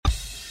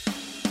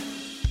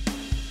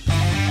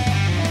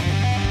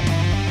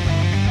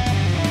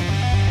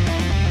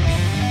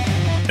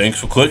thanks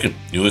for clicking.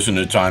 You listen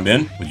to Time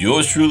In with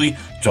yours truly,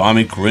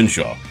 Tommy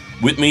Crenshaw.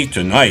 With me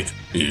tonight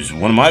is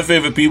one of my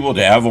favorite people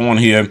to have on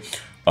here,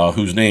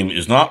 whose name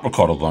is not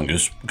Ricardo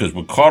Lungus, because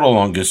Ricardo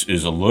Lungus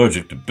is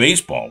allergic to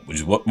baseball, which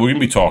is what we're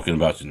going to be talking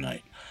about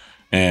tonight.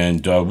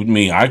 And with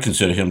me, I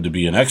consider him to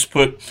be an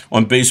expert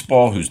on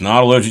baseball who's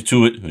not allergic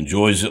to it, who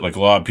enjoys it like a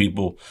lot of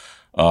people,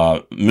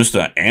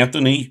 Mr.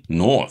 Anthony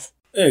North.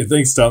 Hey,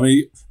 thanks,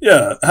 Tommy.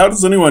 Yeah, how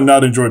does anyone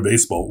not enjoy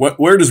baseball?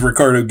 Where does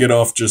Ricardo get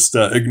off just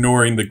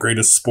ignoring the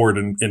greatest sport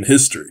in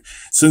history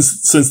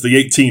since the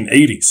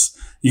 1880s?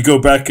 You go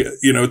back,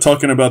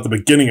 talking about the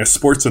beginning of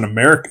sports in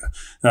America.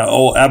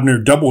 Old Abner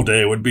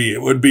Doubleday would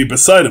be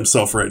beside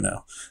himself right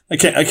now. I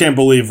can't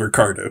believe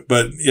Ricardo,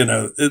 but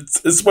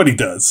it's what he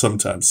does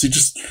sometimes.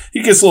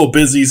 He gets a little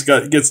busy.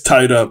 Gets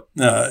tied up,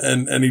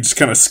 and he just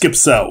kind of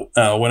skips out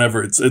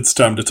whenever it's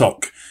time to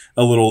talk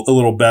a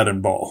little bat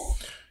and ball.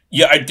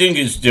 Yeah, I think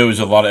there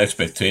was a lot of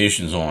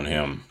expectations on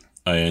him,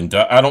 and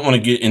I don't want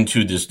to get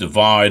into this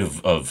divide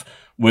of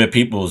where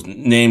people's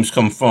names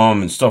come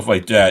from and stuff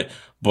like that.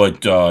 But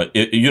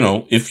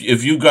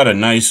if you got a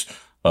nice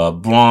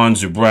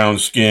bronze or brown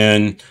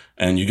skin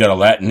and you got a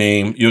Latin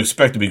name, you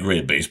expect to be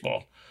great at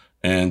baseball,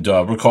 and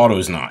Ricardo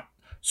is not.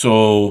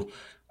 So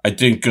I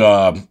think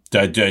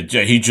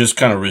that he just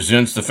kind of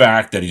resents the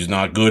fact that he's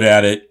not good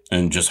at it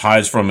and just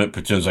hides from it,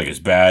 pretends like it's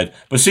bad.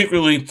 But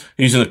secretly,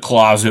 he's in the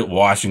closet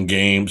watching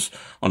games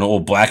on an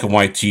old black and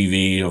white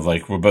TV of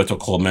like Roberto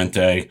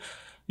Clemente,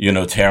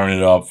 tearing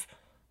it up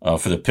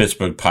for the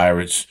Pittsburgh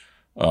Pirates,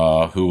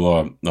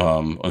 who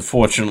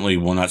unfortunately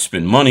will not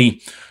spend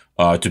money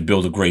to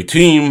build a great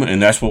team.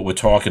 And that's what we're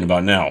talking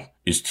about now.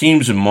 Is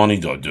teams and money,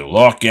 the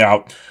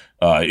lockout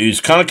is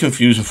kind of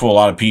confusing for a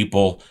lot of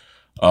people.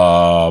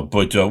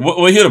 But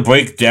we're here to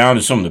break down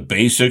to some of the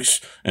basics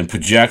and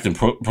project and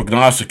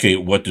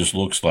prognosticate what this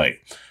looks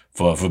like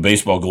for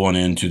baseball going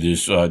into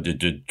this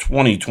the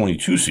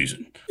 2022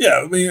 season.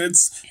 Yeah, I mean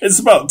it's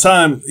about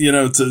time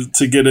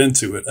to get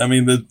into it. I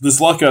mean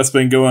this lockout's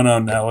been going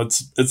on now.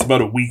 It's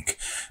about a week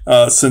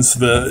since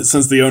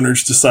the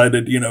owners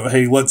decided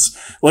hey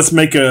let's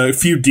make a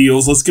few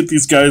deals. Let's get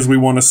these guys we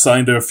want to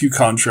sign to a few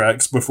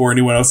contracts before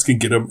anyone else can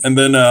get them, and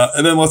then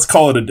let's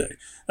call it a day.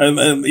 And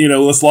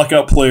let's lock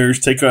out players,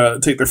 take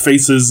their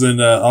faces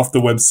and off the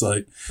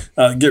website,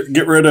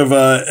 get rid of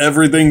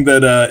everything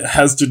that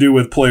has to do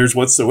with players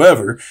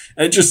whatsoever,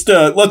 and just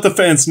let the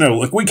fans know,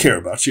 look, we care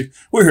about you,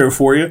 we're here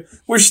for you.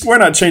 We're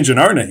not changing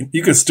our name.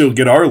 You can still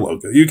get our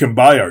logo. You can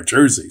buy our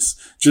jerseys.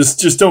 Just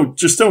don't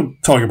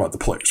talk about the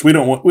players. We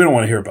don't want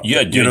to hear about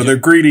them. They're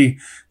greedy.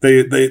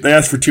 They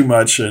ask for too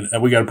much, and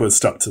we got to put a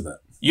stop to that.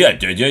 Yeah.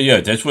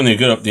 That's when they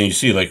get up there and you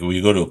see like when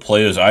you go to a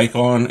player's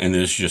icon and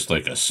there's just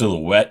like a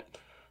silhouette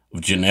of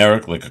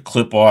generic, like a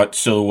clip art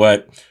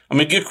silhouette. I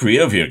mean, get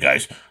creative here,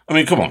 guys. I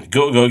mean, come on,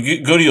 go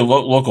to your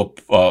local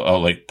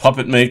like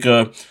puppet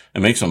maker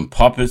and make some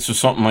puppets or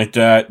something like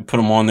that. Put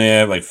them on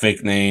there like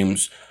fake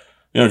names.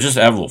 Just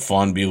have a little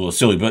fun, be a little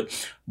silly. But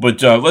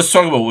let's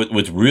talk about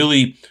what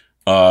really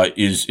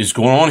is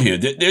going on here.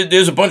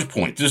 There's a bunch of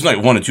points. There's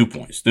like 1 or 2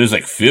 points. There's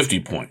like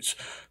 50 points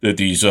that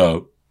these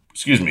you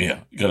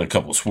got a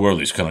couple of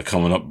swirlies kind of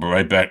coming up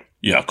right back.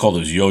 Yeah, I call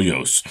those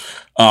yo-yos.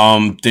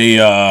 Anyway,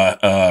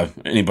 I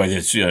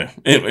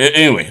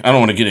don't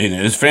want to get into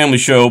it. It's a family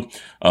show.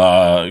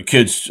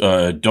 Kids,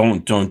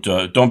 don't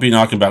be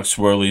knocking back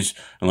swirlies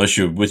unless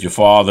you're with your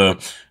father.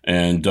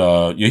 And,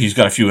 he's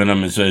got a few in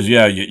him and says,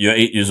 yeah, you're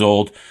 8 years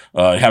old.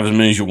 Have as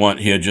many as you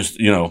want here. Just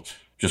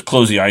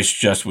close the ice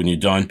chest when you're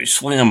done. I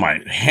slammed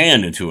my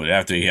hand into it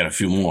after he had a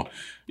few more.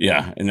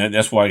 Yeah. And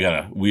that's why I got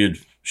a weird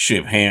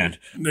shaped hand.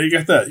 No, you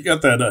got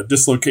that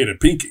dislocated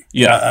pinky.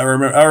 Yeah, I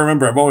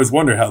remember. I've always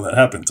wondered how that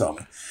happened,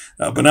 Tommy.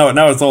 But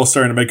now it's all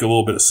starting to make a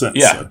little bit of sense.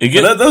 Yeah,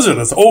 those are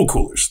those old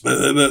coolers,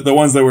 the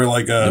ones that were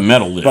like the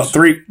metal lids.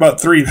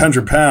 about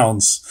 300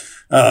 pounds.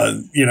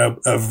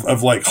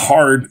 Of like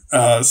hard,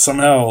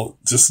 somehow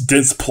just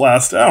dense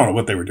plastic. I don't know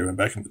what they were doing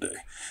back in the day.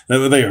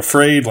 Were they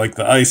afraid like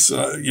the ice,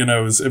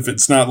 if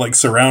it's not like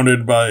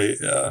surrounded by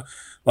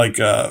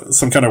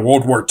some kind of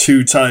World War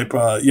II type,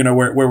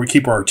 where we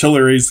keep our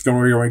artillery,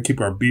 where we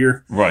keep our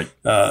beer. Right.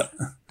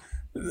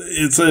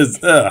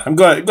 I'm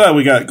glad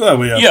we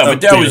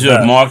but that was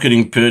a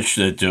marketing pitch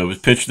that was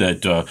pitched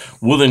that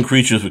woodland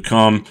creatures would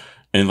come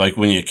and like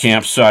when you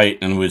campsite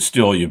and would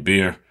steal your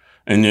beer.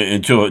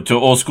 And to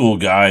old school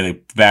guy,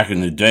 like back in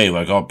the day,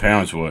 like our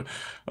parents were,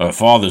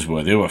 fathers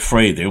were, they were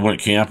afraid they weren't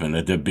camping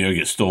that their beer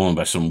gets stolen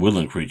by some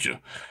woodland creature.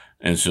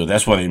 And so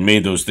that's why they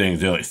made those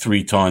things. They're like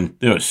 3 ton.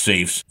 They were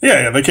safes.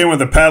 Yeah. They came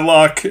with a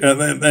padlock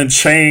and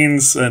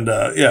chains and,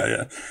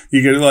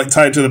 You could like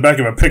tie it to the back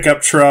of a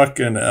pickup truck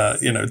and,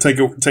 take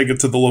it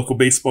to the local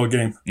baseball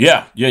game.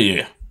 Yeah.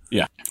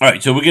 All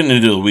right. So we're getting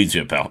into the weeds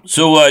here, pal.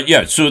 So,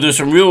 so there's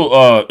some real,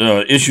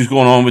 issues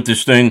going on with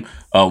this thing.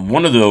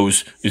 One of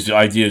those is the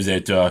idea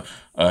that,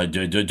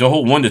 the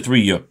whole 1 to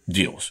 3 year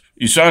deals.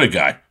 You sign a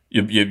guy,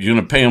 you're going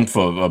to pay him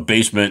for a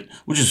basement,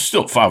 which is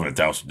still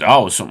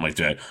 $500,000, something like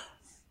that.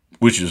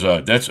 Which is,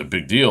 that's a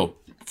big deal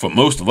for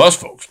most of us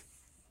folks.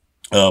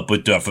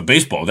 But for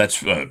baseball,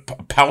 that's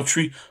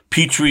Petrie.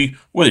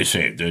 What do they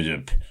say?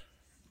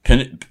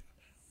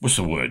 What's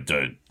the word?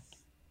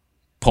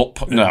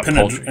 Not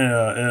poultry.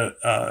 No,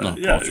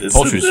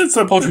 poultry. It's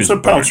a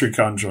poultry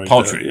conjoint.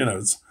 Poultry.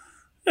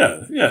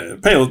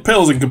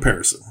 Pales in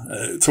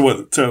comparison to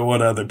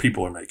what other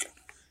people are making.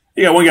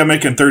 You got one guy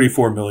making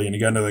 $34 million. You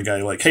got another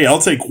guy like, hey, I'll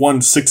take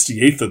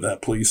 1/68th of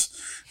that, please.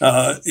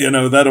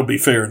 That'll be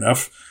fair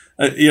enough.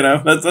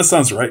 That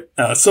sounds right.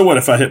 So what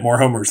if I hit more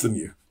homers than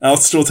you? I'll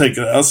still take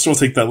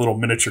that little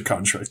miniature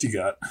contract you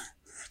got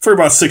for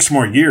about 6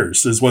 more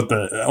years is what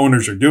the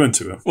owners are doing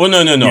to him. Well,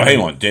 no. Hang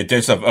on.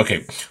 That's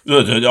okay.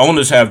 The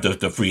owners have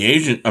the free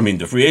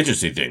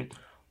agency thing,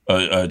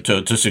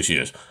 to 6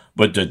 years.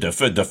 But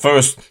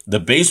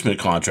the basement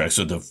contracts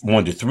are the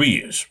 1 to 3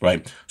 years,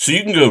 right? So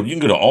you can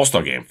go to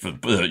All-Star game for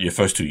your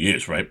first 2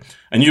 years, right?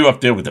 And you're up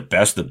there with the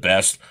best,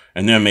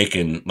 and they're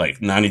making like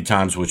 90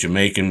 times what you're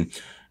making.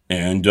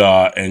 And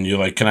you're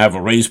like, can I have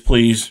a raise,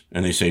 please?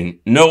 And they say,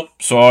 nope,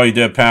 sorry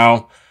there,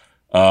 pal.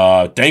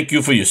 Thank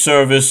you for your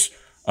service.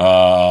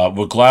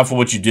 We're glad for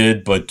what you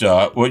did, but,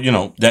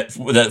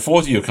 that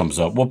fourth year comes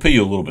up, we'll pay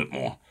you a little bit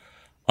more.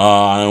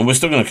 And we're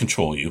still going to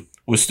control you.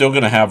 We're still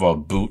going to have a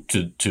boot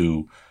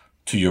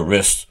to your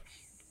wrist,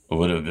 or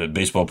whatever the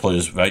baseball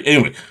players, right?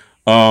 Anyway,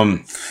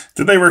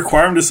 did they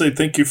require him to say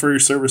thank you for your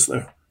service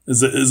though?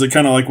 Is it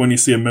kind of like when you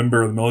see a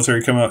member of the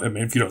military come out? I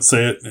mean, if you don't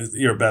say it,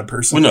 you're a bad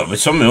person. Well, no, but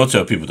some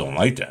military people don't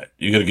like that.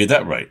 You got to get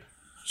that right.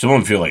 Some of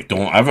them feel like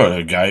I've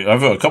heard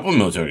a couple of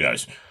military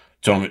guys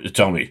tell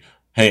me,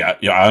 hey,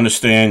 I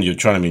understand you're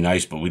trying to be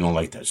nice, but we don't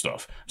like that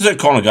stuff. It's like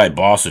calling a guy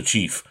boss or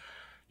chief.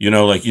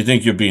 Like you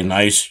think you're being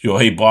nice.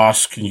 Hey,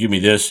 boss, can you give me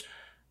this?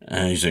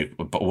 And he's like,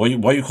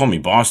 why you call me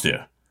boss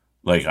there?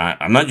 Like,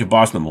 I'm not your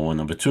boss, number one.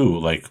 Number two,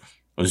 like,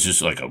 it's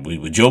just like, we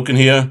were joking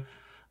here.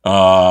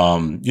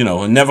 And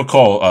never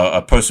call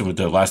a person with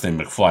their last name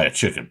McFly a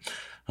chicken,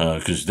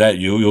 cause that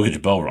you'll get your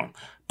bell rung.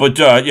 But,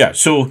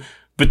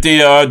 but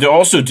they're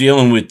also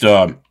dealing with,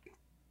 they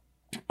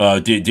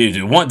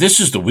want, this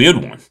is the weird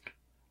one,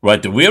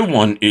 right? The weird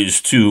one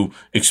is to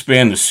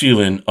expand the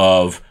ceiling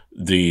of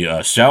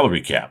the,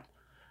 salary cap.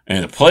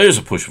 And the players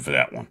are pushing for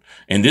that one.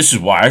 And this is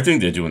why I think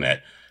they're doing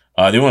that.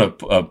 They want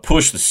to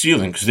push the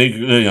ceiling because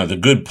the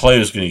good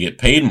players are going to get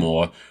paid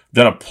more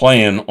that are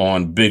playing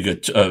on bigger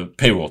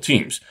payroll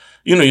teams.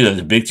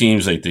 The big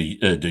teams like the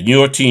New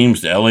York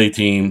teams, the LA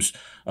teams,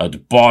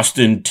 the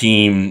Boston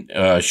team,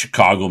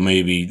 Chicago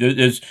maybe.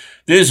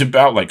 There's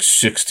about like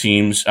 6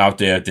 teams out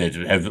there that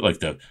have like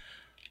they're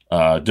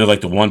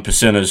like the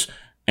 1%ers,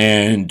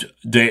 and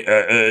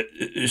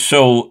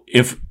so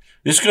if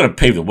this is going to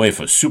pave the way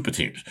for super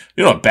teams.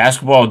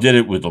 Basketball did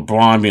it with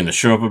LeBron being the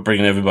Sherpa,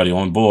 bringing everybody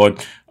on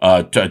board.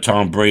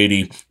 Tom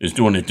Brady is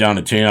doing it down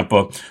in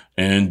Tampa.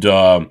 And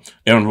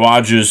Aaron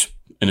Rodgers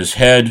in his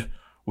head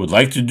would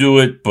like to do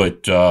it.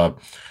 But, but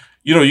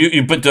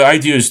the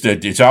idea is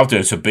that it's out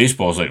there. So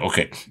baseball is like,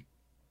 okay,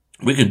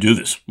 we can do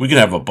this. We can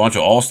have a bunch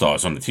of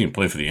all-stars on the team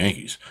play for the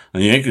Yankees.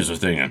 And the Yankees are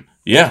thinking,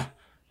 yeah,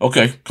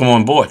 okay, come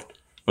on board.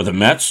 But the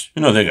Mets,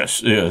 they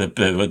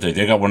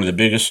got one of the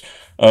biggest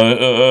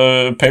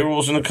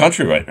payrolls in the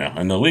country right now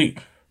in the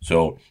league.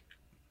 So,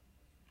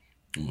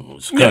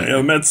 Mets are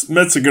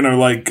gonna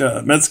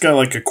Mets got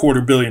like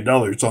 $250 million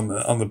on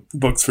the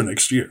books for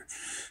next year.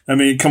 I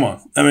mean, come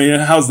on. I mean,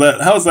 how's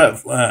that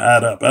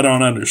add up? I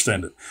don't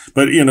understand it.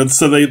 But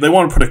so they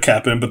want to put a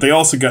cap in, but they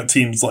also got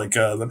teams like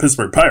the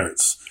Pittsburgh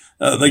Pirates.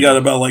 They got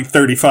about like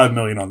 $35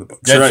 million on the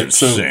books. That's right?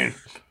 insane.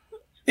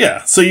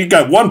 So you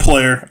got one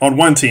player on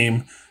one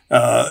team.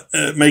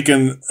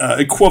 Making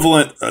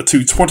equivalent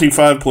to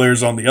 25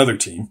 players on the other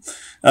team,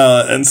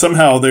 and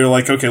somehow they're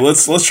like, okay,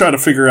 let's try to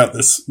figure out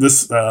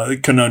this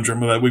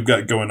conundrum that we've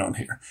got going on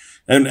here.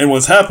 And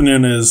what's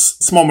happening is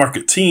small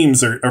market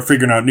teams are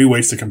figuring out new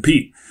ways to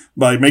compete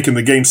by making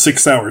the game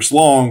 6 hours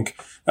long.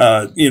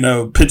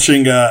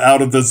 Pitching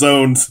out of the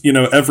zone.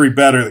 Every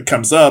batter that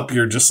comes up,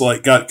 you're just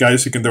like got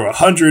guys who can throw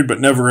 100 but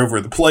never over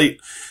the plate.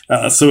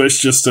 So it's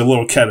just a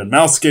little cat and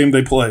mouse game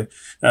they play.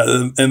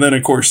 And then,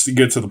 of course, you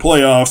get to the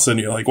playoffs and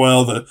you're like,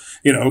 well,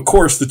 of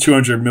course the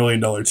 $200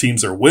 million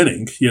teams are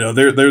winning. They're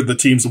the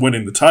teams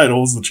winning the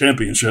titles, the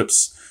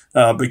championships,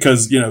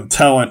 because,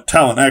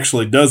 talent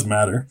actually does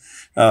matter,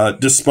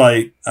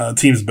 despite,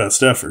 teams'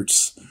 best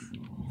efforts.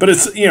 But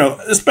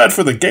it's bad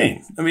for the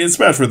game. I mean, it's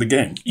bad for the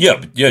game.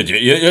 Yeah,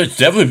 it's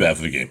definitely bad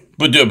for the game.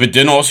 But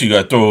then also you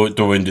got to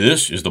throw into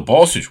this is the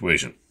ball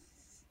situation.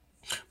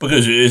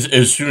 Because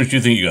as soon as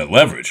you think you got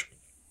leverage,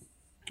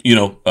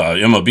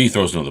 MLB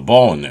throws another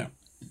ball in there.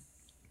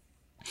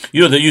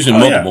 They're using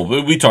multiple.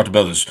 Yeah. We talked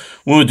about this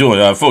when we were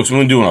doing, folks. When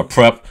we were doing our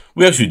prep,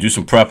 we actually do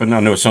some prepping.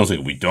 I know it sounds like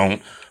we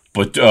don't,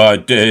 but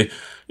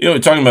we're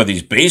talking about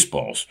these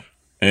baseballs,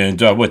 and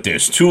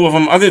there's 2 of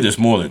them. I think there's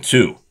more than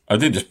 2. I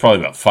think there's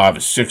probably about 5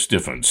 or 6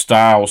 different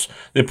styles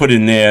they put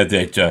in there.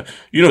 That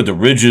the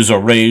ridges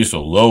are raised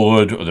or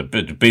lowered, or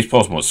the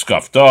baseball's more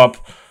scuffed up,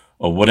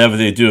 or whatever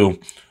they do.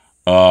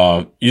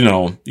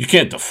 You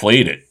can't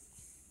deflate it.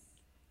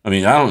 I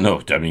mean, I don't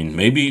know. I mean,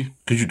 maybe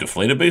could you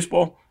deflate a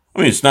baseball? I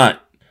mean, it's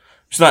not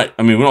It's not.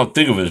 I mean, we don't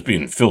think of it as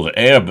being filled with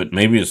air, but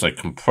maybe it's like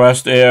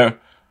compressed air.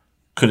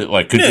 Could it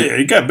like?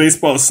 You got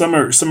baseball. Some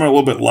are a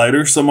little bit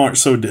lighter. Some aren't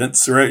so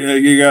dense, right?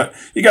 You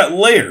got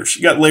layers.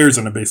 You got layers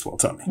in a baseball,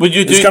 Tommy.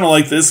 It's kind of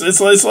like this.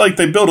 It's like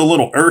they built a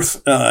little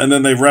earth and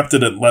then they wrapped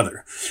it in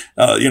leather.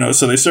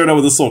 So they start out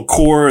with this little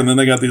core, and then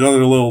they got these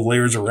other little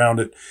layers around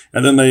it,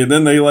 and then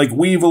they like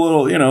weave a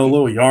little a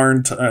little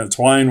yarn,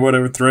 twine,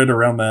 whatever thread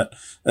around that,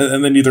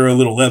 and then you throw a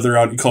little leather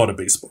out and you call it a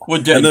baseball.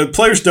 And the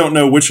players don't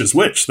know which is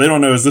which. They don't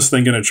know, is this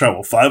thing going to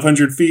travel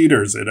 500 feet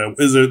or is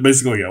it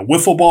basically a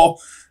wiffle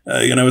ball?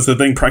 Is the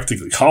thing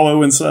practically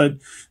hollow inside?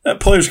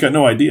 Players got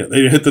no idea.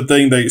 They hit the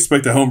thing, they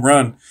expect a home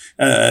run,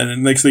 and the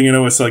next thing you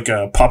know, it's like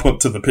a pop up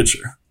to the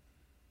pitcher.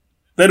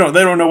 They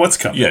don't know what's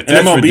coming. Yeah,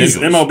 that's ridiculous.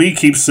 MLB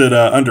keeps it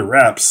under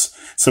wraps.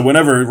 So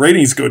whenever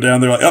ratings go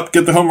down, they're like,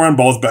 get the home run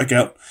balls back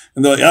out.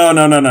 And they're like, oh,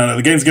 no,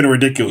 the game's getting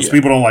ridiculous. Yeah.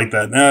 People don't like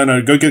that.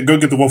 No, go get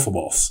the wiffle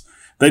balls.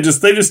 They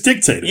just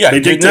dictate it. Yeah,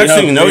 they dictate next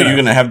thing you know, you're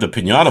going to have the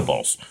piñata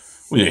balls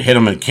where you hit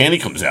them and candy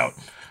comes out.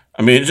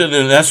 I mean,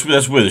 that's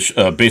where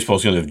the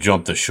baseball's going to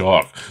jump the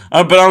shark.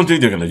 But I don't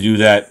think they're going to do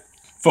that.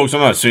 Folks, I'm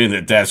not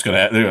saying that's going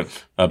to happen.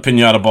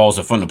 Piñata balls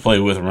are fun to play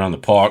with around the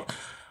park.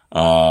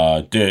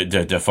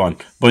 They're fun.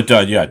 But,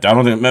 I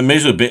don't think,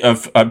 Major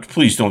League,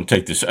 please don't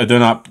take this. They're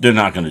not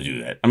going to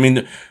do that. I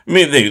mean,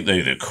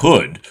 they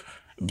could.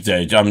 If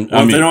they don't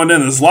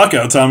end this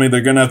lockout, Tommy,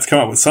 they're going to have to come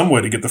up with some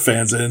way to get the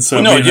fans in.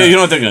 So well, you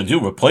know what they're going to do?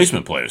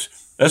 Replacement players.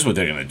 That's what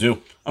they're going to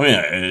do. I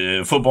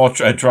mean, football,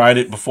 I tried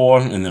it before,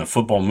 and then a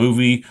football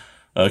movie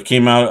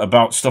came out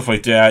about stuff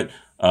like that.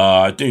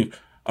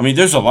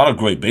 There's a lot of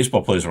great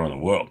baseball players around the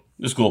world.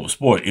 This global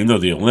sport, even though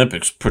the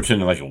Olympics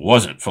pretended like it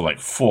wasn't for like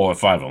 4 or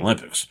 5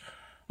 Olympics.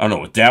 I don't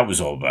know what that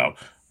was all about.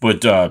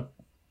 But,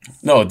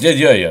 no,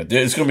 yeah.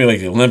 It's going to be like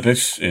the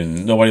Olympics,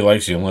 and nobody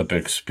likes the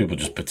Olympics. People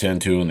just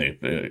pretend to, and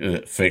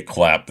they fake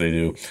clap. They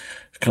do.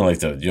 It's kind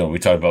of like we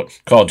talked about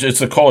college. It's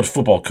the college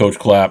football coach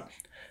clap.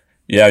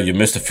 Yeah, you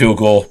missed a field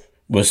goal.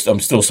 I'm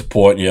still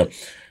supporting you.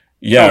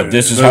 Yeah,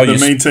 this is how you're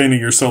maintaining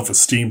your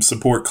self-esteem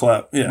support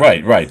clap. Yeah.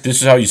 Right.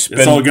 This is how you spend.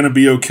 It's all going to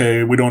be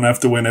okay. We don't have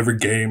to win every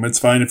game. It's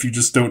fine if you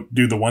just don't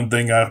do the one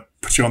thing I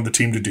put you on the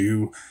team to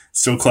do.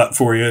 Still clap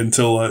for you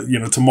until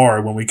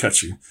tomorrow when we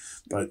cut you.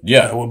 But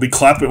yeah, we'll be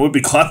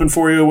clapping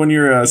for you when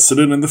you're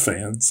sitting in the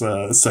fans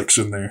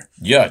section there.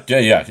 Yeah.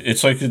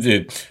 It's like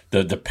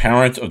the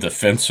parent of the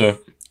fencer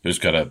who's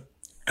got to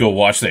go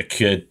watch their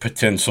kid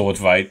pretend sword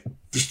fight.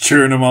 Just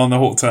cheering them on the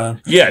whole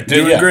time. Yeah,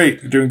 doing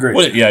great. You're doing great.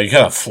 What, you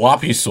got a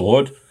floppy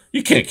sword.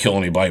 You can't kill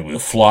anybody with a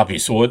floppy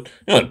sword.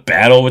 You don't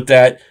battle with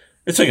that.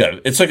 It's like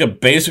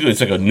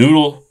a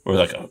noodle or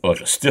like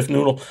a stiff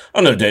noodle.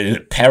 I don't know. They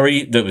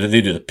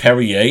do the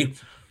Perrier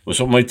or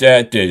something like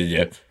that.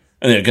 And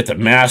they get the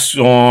masks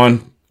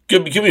on.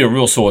 Give me a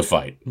real sword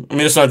fight. I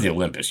mean, it's not the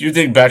Olympics. You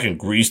think back in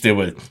Greece they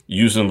were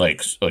using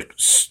like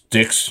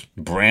sticks,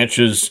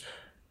 branches,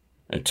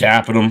 and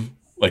tapping them,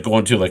 like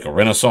going to like a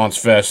Renaissance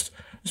fest.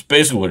 It's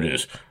basically what it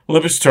is.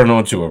 Olympics turn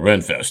on to a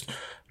Ren Fest.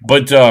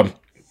 But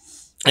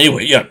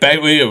anyway, yeah,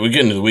 we're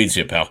getting to the weeds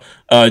here, pal.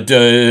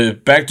 They're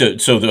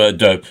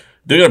going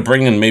to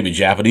bring in maybe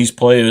Japanese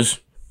players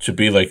to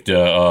be like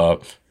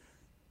the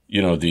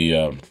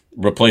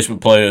replacement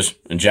players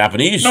in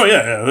Japanese. Oh,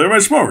 yeah, they're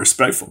much more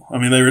respectful. I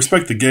mean, they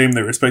respect the game,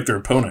 they respect their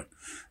opponent.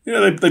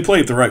 They play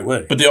it the right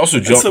way. But they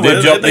also jump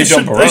around. They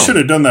should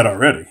have done that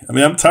already. I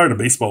mean, I'm tired of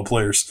baseball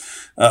players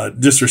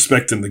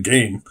disrespecting the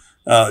game.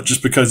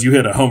 Just because you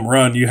hit a home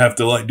run, you have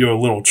to do a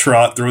little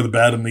trot, throw the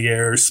bat in the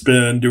air,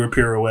 spin, do a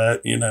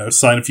pirouette,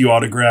 sign a few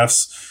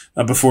autographs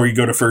before you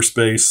go to first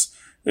base.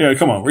 Yeah,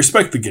 come on,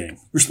 respect the game,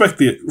 respect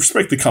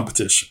the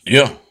competition.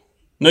 Yeah,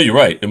 no, you're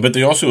right. But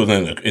they also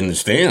in the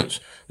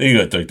stands, they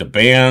got the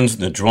bands,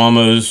 the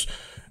drummers,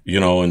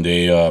 and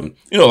they a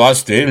lot of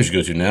stadiums you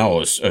go to now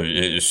is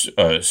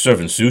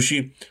serving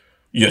sushi.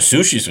 Your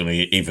sushi's going to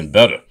get even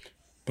better.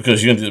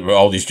 Because you're going to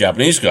all these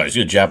Japanese guys,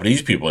 you have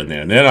Japanese people in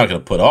there, and they're not going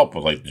to put up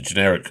with the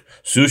generic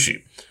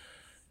sushi.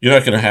 You're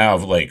not going to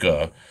have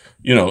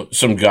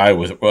some guy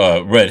with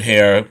red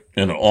hair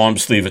and an arm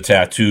sleeve of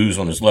tattoos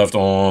on his left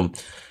arm,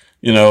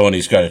 and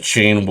he's got a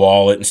chain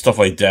wallet and stuff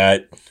like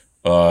that.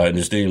 And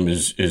his name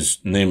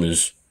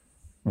is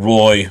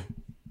Roy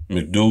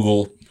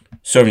McDougal,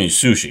 serving you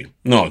sushi.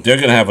 No, they're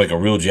going to have a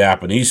real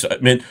Japanese. I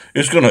mean,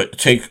 it's going to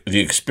take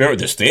the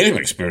stadium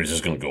experience is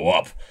going to go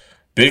up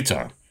big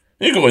time.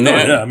 You go in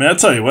there. Yeah, I mean, I'll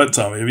tell you what,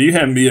 Tommy. If you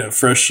hand me a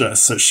fresh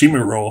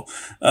sashimi roll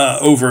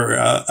over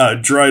a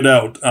dried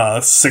out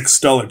 $6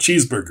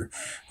 cheeseburger,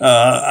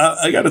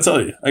 I got to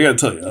tell you,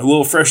 a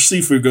little fresh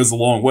seafood goes a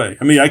long way.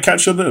 I mean, I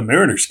catch up at the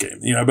Mariners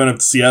game. I've been up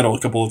to Seattle a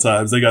couple of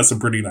times. They got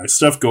some pretty nice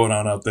stuff going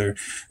on out there.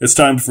 It's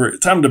time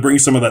to bring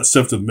some of that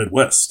stuff to the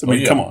Midwest. I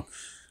mean, come on.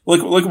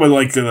 Look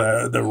what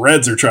the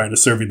Reds are trying to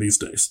serve you these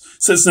days.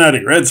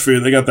 Cincinnati Reds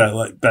food. They got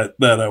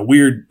that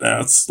weird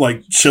it's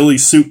like chili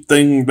soup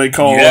thing they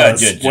call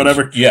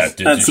whatever.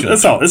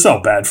 It's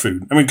all bad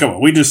food. I mean, come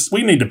on. We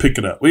need to pick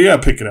it up. We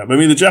gotta pick it up. I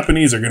mean, the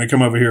Japanese are going to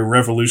come over here and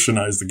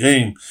revolutionize the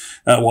game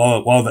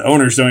while the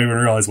owners don't even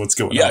realize what's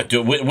going on. Yeah.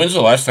 When's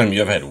the last time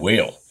you ever had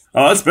whale?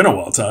 Oh, that's been a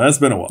while, Tom. That's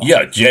been a while.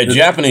 Yeah,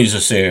 Japanese are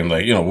saying,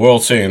 like,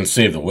 world saying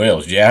save the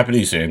whales.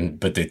 Japanese saying,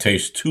 but they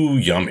taste too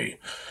yummy.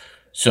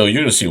 So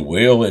you're going to see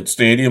whale at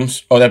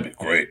stadiums? Oh, that'd be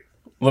great.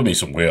 Love me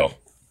some whale.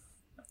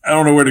 I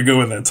don't know where to go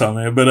with that,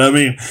 Tommy, but I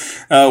mean,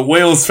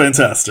 whale is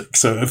fantastic.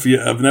 So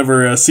I've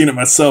never seen it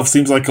myself.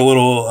 Seems like a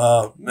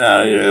little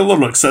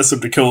excessive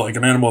to kill like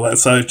an animal that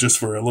size just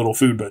for a little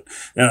food. But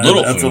I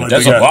feel like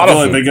that's a lot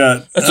of food.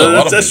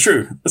 That's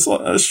true.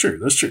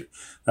 That's true.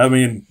 I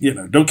mean,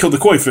 don't kill the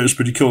koi fish,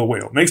 but you kill a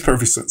whale. Makes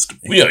perfect sense to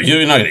me. Well, yeah,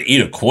 you're not going to eat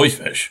a koi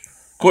fish.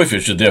 Koi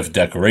fish are there for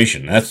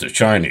decoration. That's the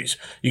Chinese.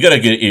 You got to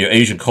get your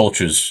Asian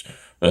cultures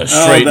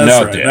straightened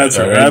out there. That's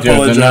right. I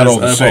apologize.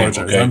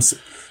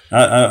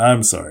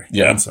 I'm sorry.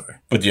 Yeah. I'm sorry.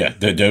 But yeah,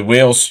 the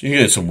whales, you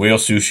get some whale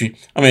sushi.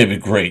 I mean, it'd be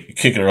great. You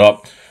kick her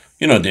up.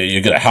 You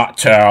get a hot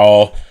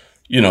towel,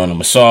 and a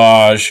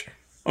massage.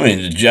 I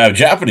mean, the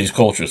Japanese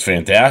culture is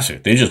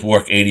fantastic. They just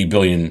work 80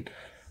 billion,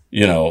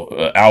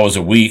 hours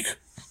a week,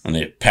 and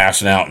they're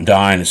passing out and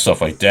dying and stuff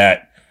like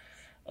that.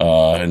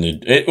 I'm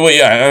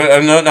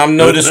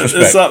no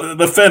disrespect.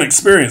 The fan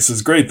experience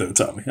is great, though,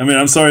 Tommy. I mean,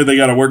 I'm sorry they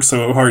got to work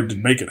so hard to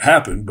make it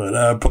happen, but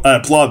I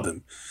applaud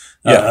them.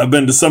 Yeah. I've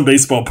been to some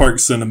baseball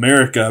parks in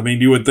America. I mean,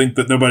 you would think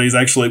that nobody's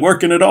actually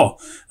working at all.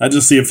 I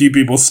just see a few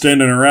people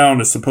standing around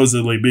as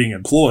supposedly being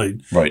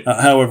employed. Right.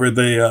 However,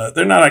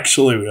 they're not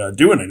actually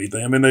they're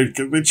anything. I mean,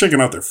 they're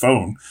checking out their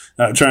phone,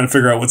 trying to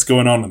figure out what's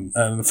going on in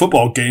the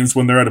football games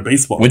when they're at a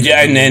baseball game.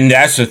 Yeah, and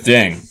that's the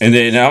thing. And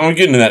now I'm going to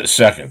get into that in a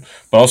second.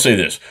 But I'll say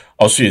this.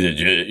 I'll see that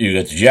you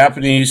got the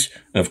Japanese,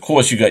 and of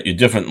course you got your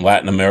different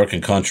Latin American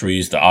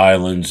countries, the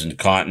islands and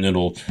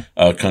continental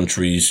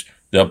countries.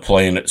 They're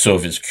playing it. So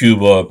if it's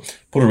Cuba,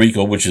 Puerto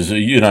Rico, which is a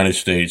United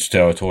States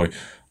territory.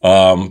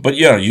 But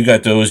yeah, you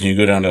got those and you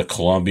go down to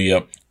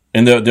Colombia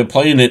and they're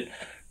playing it.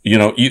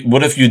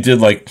 What if you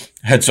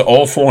had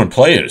all foreign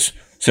players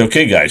say,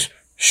 okay, guys,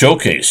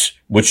 showcase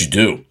what you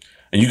do.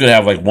 And you could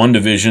have one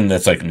division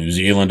that's like New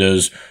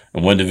Zealanders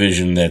and one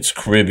division that's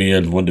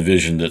Caribbean, one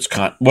division that's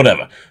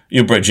whatever.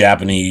 You bring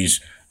Japanese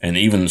and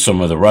even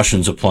some of the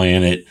Russians are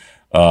playing it.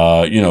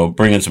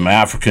 Bring in some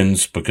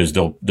Africans because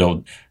they'll,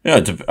 I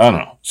don't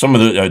know. Some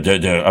of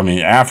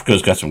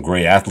Africa's got some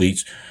great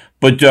athletes,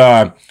 but,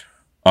 but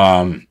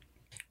I want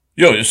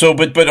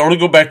to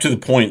go back to the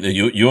point that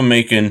you're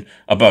making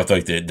about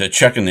the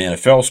checking the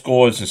NFL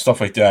scores and stuff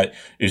like that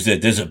is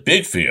that there's a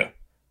big fear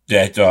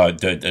that,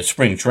 the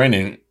spring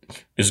training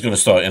is going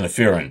to start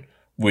interfering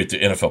with the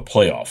NFL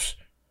playoffs.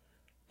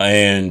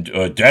 And,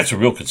 that's a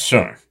real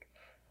concern.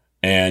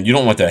 And you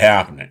don't want that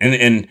happening.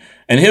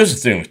 And here's the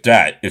thing with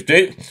that. If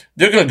they're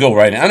going to go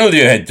right now. I know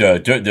they had,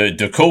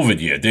 the COVID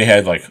year. They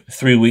had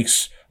 3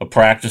 weeks of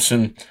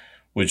practicing,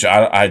 which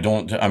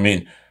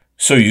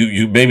so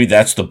you maybe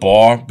that's the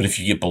bar, but if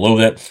you get below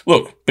that,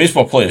 look,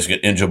 baseball players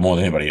get injured more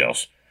than anybody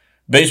else.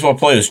 Baseball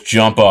players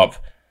jump up,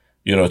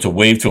 to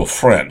wave to a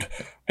friend,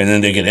 and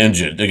then they get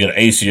injured. They get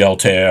an ACL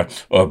tear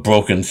or a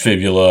broken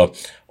fibula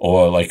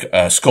or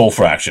a skull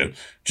fracture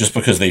just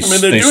because they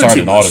signed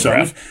an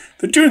autograph.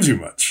 They're doing too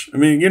much. I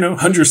mean,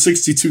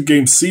 162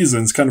 game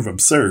season is kind of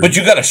absurd. But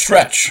you got to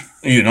stretch.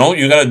 You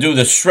got to do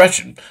the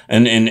stretching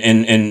and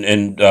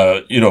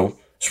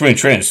spring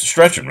training is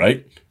stretching,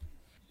 right?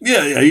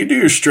 Yeah, you do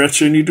your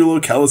stretching, you do a little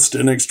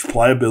calisthenics,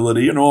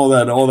 pliability, and all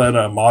that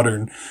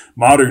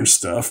modern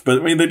stuff. But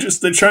I mean,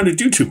 they're trying to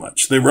do too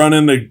much. They run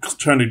in, they're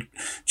trying to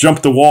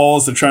jump the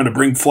walls, they're trying to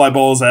bring fly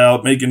balls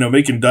out, making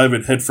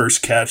diving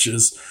headfirst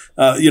catches.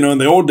 In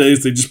the old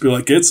days, they'd just be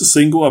like, it's a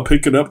single, I'll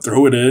pick it up,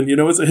 throw it in.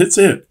 It's a hit's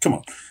a hit. Come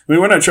on. I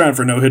mean, we're not trying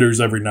for no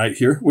hitters every night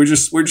here. We're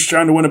just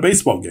trying to win a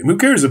baseball game. Who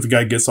cares if a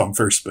guy gets on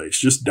first base?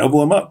 Just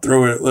double him up,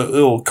 throw a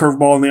little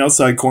curveball in the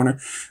outside corner,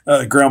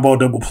 ground ball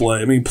double play.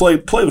 I mean, play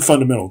the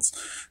fundamentals.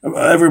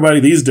 Everybody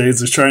these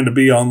days is trying to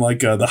be on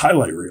the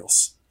highlight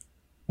reels.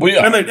 Well,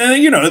 yeah.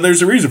 And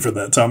there's a reason for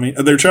that, Tommy.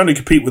 They're trying to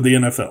compete with the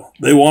NFL.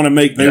 They want to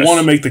make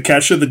the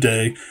catch of the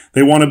day.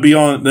 They want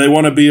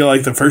to be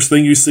like the first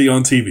thing you see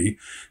on TV.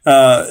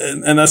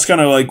 And that's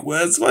kind of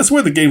that's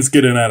where the game's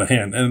getting out of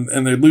hand,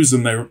 and they're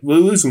losing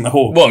the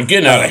whole. Well,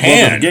 getting out of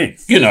hand.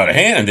 Getting out of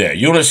hand there.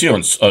 You want to see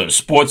on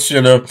Sports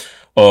Center,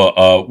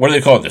 what do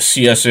they call it? The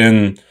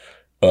CSN,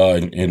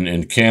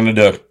 in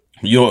Canada.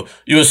 You'll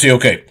see,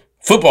 okay,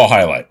 football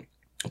highlight.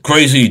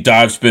 Crazy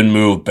dive, spin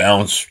move,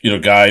 bounce,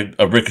 guy,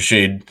 a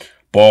ricocheted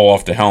ball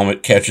off the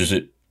helmet, catches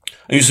it.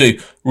 And you say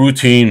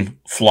routine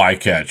fly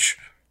catch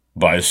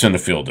by a center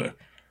fielder.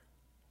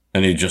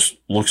 And he just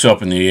looks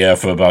up in the air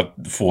for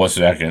about 4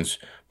 seconds,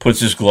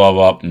 puts his glove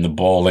up, and the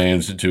ball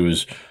lands into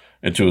his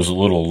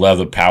little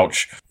leather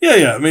pouch.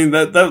 Yeah. I mean,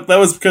 that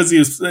was because he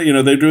was,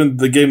 they're doing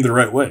the game the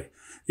right way.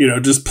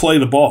 Just play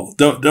the ball.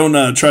 Don't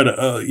try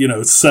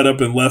to, set up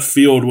in left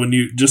field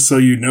just so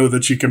you know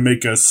that you can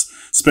make a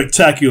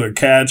spectacular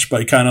catch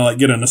by kind of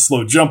getting a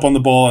slow jump on the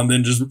ball. And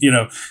then just,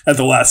 at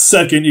the last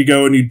second you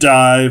go and you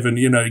dive and,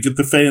 you get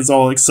the fans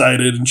all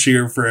excited and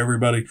cheer for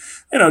everybody.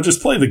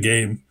 Just play the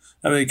game.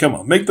 I mean, come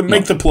on, make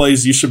the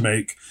plays you should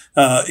make.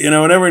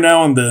 And every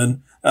now and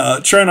then,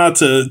 try not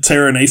to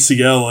tear an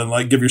ACL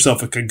and give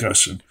yourself a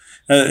concussion.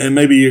 and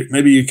maybe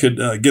you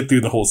could get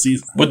through the whole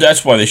season. But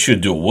that's why they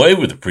should do away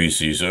with the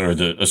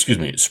preseason or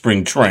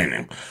spring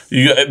training.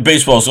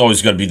 Baseball's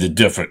always got to be the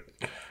different.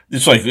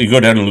 It's like you go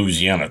down to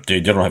Louisiana, they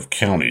don't have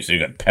counties, they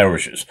got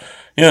parishes.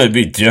 It'd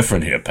be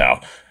different here,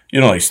 pal.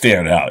 Like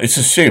stand out. It's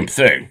the same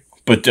thing,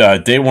 but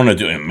they want to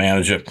do and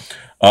manage it.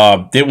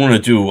 They want to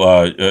do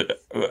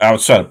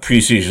outside of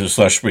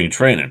preseason / spring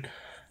training,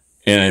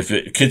 and if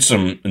it gets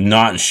them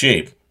not in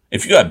shape.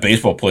 If you got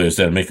baseball players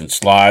that are making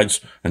slides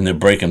and they're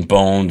breaking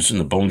bones and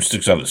the bone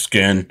sticks out of the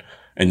skin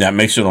and that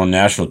makes it on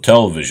national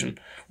television,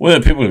 well,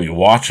 then people are going to be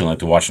watching like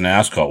they watch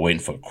NASCAR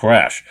waiting for a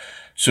crash.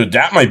 So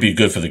that might be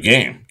good for the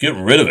game. Get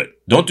rid of it.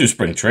 Don't do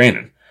spring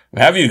training.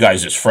 Have you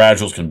guys as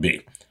fragile as can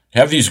be.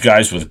 Have these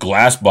guys with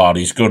glass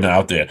bodies going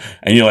out there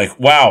and you're like,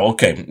 wow,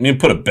 okay, you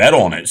put a bet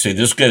on it. Say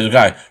this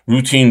guy,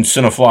 routine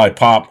center fly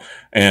pop,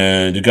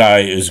 and the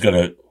guy is going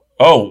to,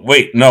 oh,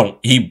 wait, no,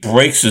 he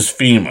breaks his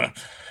femur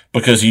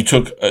because he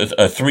took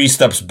 3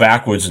 steps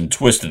backwards and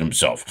twisted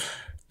himself.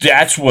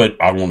 That's what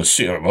I want to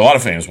see. A lot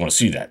of fans want to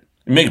see that.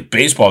 You make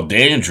baseball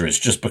dangerous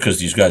just because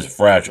these guys are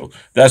fragile.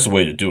 That's the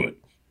way to do it.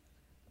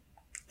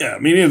 Yeah, I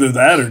mean, either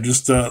that or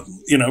just,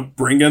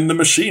 bring in the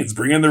machines,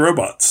 bring in the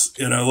robots.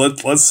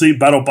 Let's see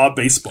BattleBot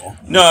baseball.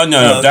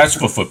 No, that's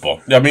for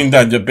football. I mean,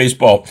 the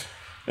baseball,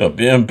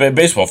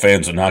 baseball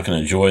fans are not going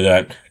to enjoy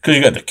that because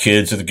you got the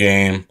kids at the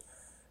game.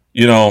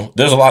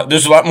 There's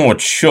a lot more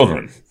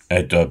children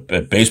at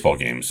baseball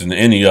games than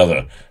any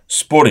other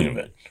sporting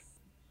event,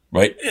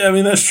 right? Yeah, I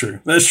mean, that's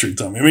true. That's true,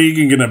 Tommy. I mean, you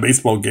can get a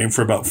baseball game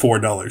for about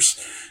 $4.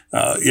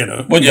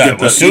 Well, yeah,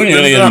 but soon you're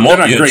going to get more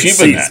cheap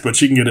than that.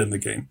 But you can get it in the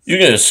game. You're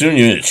going to soon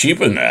you get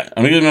cheaper than that.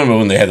 I mean, you remember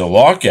when they had the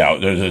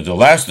lockout,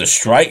 the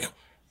strike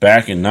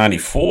back in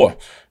 94,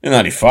 in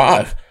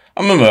 95.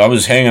 I remember I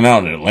was hanging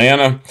out in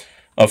Atlanta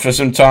for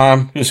some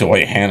time. You said, why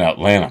you hang out in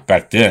Atlanta?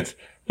 Back then,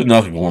 there's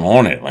nothing going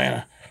on in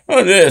Atlanta.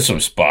 Well, there's some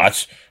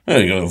spots.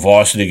 You go to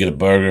Varsity, get a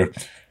burger,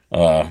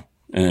 and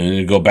then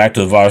you go back to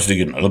the Varsity,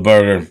 get another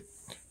burger.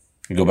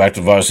 You go back to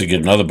the Varsity,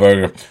 get another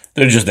burger.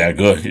 They're just that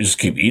good. You just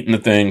keep eating the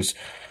things,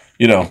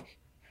 and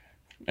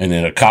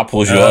then a cop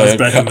pulls you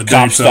over. A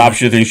cop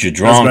stops you, thinks you're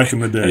drunk. Back in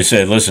the day. He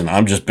said, listen,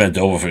 I'm just bent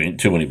over for eating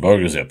too many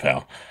burgers there,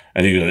 pal.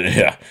 And he goes,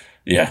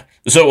 yeah.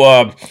 So,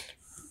 we're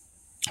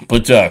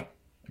kind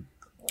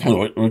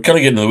of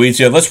getting into the weeds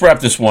here. Let's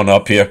wrap this one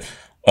up here.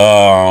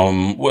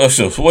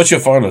 So what's your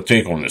final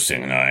take on this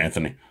thing,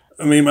 Anthony?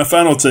 I mean, my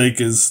final take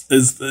is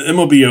the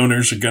MLB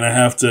owners are going to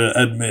have to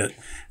admit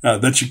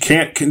that you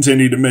can't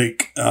continue to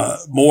make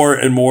more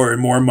and more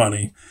and more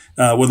money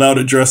without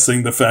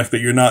addressing the fact that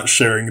you're not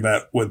sharing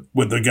that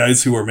with the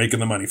guys who are making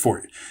the money for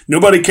you.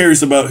 Nobody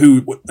cares about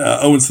who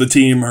owns the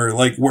team or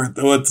like what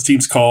the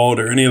team's called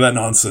or any of that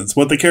nonsense.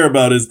 What they care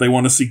about is they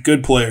want to see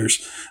good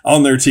players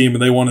on their team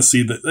and they want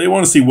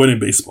to see winning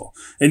baseball.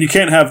 And you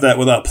can't have that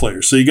without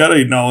players. So you got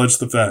to acknowledge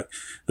the fact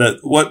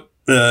that what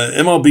the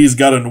MLB's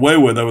gotten away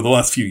with over the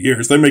last few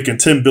years, they're making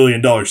 $10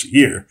 billion a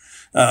year.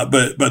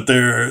 But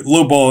they're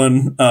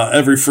lowballing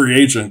every free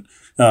agent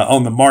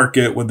on the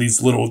market with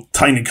these little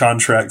tiny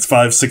contracts,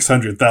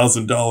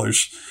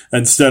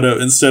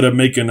 $500,000-$600,000 instead of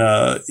making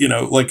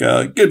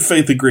good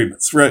faith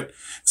agreements, right?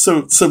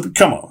 So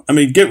come on, I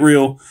mean, get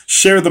real,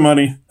 share the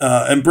money,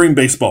 and bring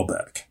baseball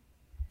back.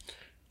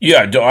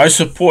 Yeah, I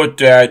support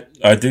that.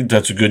 I think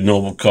that's a good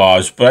noble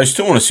cause, but I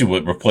still want to see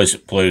what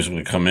replacement players are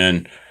going to come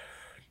in.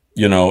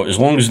 As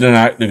long as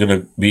they're going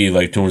to be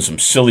like doing some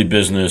silly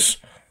business.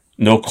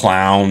 No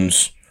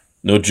clowns,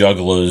 no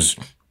jugglers,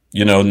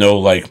 no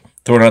like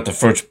throwing out the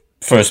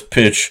first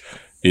pitch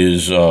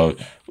is a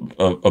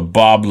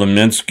Bob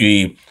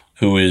Leminski,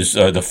 who is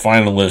the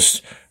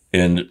finalist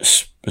in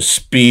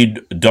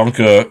Speed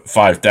Dunker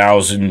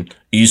 5000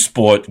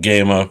 eSport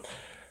Gamer.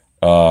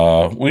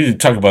 We need to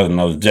talk about it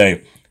another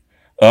day.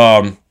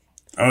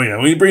 Oh yeah,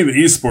 when you bring the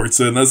esports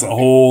in, that's a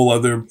whole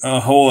other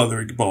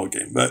ball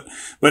game. But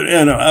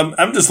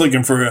I'm just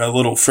looking for a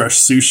little fresh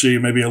sushi,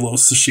 maybe a little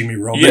sashimi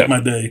roll. Yeah.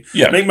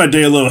 Make my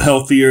day a little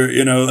healthier.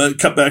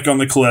 Cut back on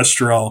the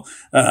cholesterol.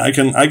 I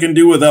can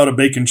do without a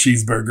bacon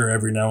cheeseburger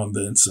every now and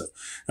then. So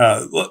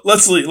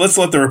let's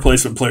let the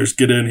replacement players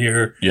get in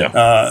here. Yeah.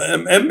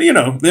 And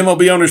the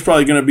MLB owner's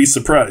probably going to be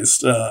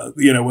surprised.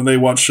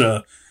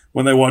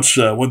 When they watch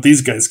what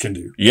these guys can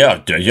do.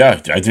 Yeah,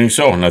 I think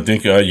so. And I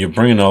think you're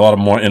bringing a lot of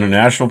more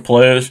international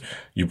players.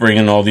 You bring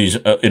in all these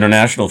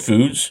international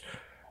foods.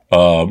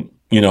 Maybe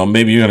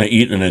you're going to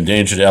eat an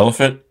endangered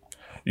elephant.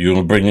 You're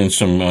going to bring in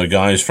some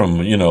guys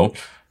from,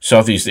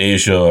 Southeast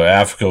Asia or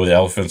Africa where the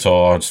elephants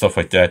are and stuff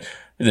like that.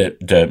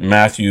 That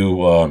Matthew,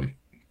 what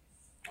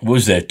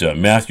was that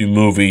Matthew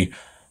movie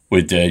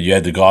with you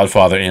had the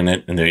Godfather in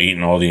it and they're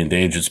eating all the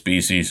endangered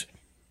species.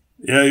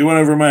 Yeah, you went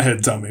over my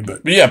head, Tommy,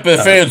 but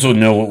fans will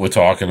know what we're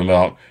talking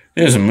about.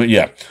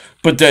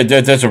 But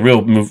that's a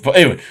real move. But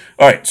anyway,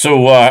 all right.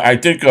 So I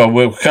think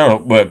we're kind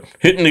of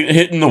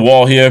hitting the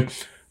wall here.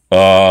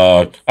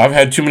 I've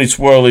had too many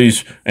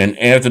swirlies, and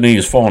Anthony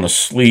is falling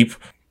asleep.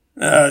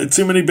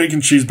 Too many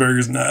bacon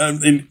cheeseburgers.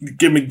 And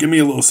give me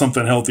a little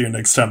something healthier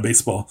next time,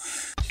 baseball.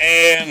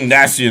 And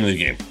that's the end of the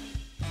game.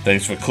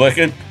 Thanks for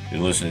clicking.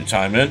 You're listening to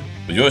Time In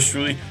with yours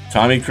truly,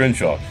 Tommy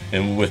Crenshaw,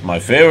 and with my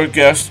favorite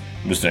guest,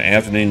 Mr.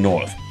 Anthony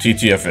North,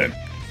 TTFN.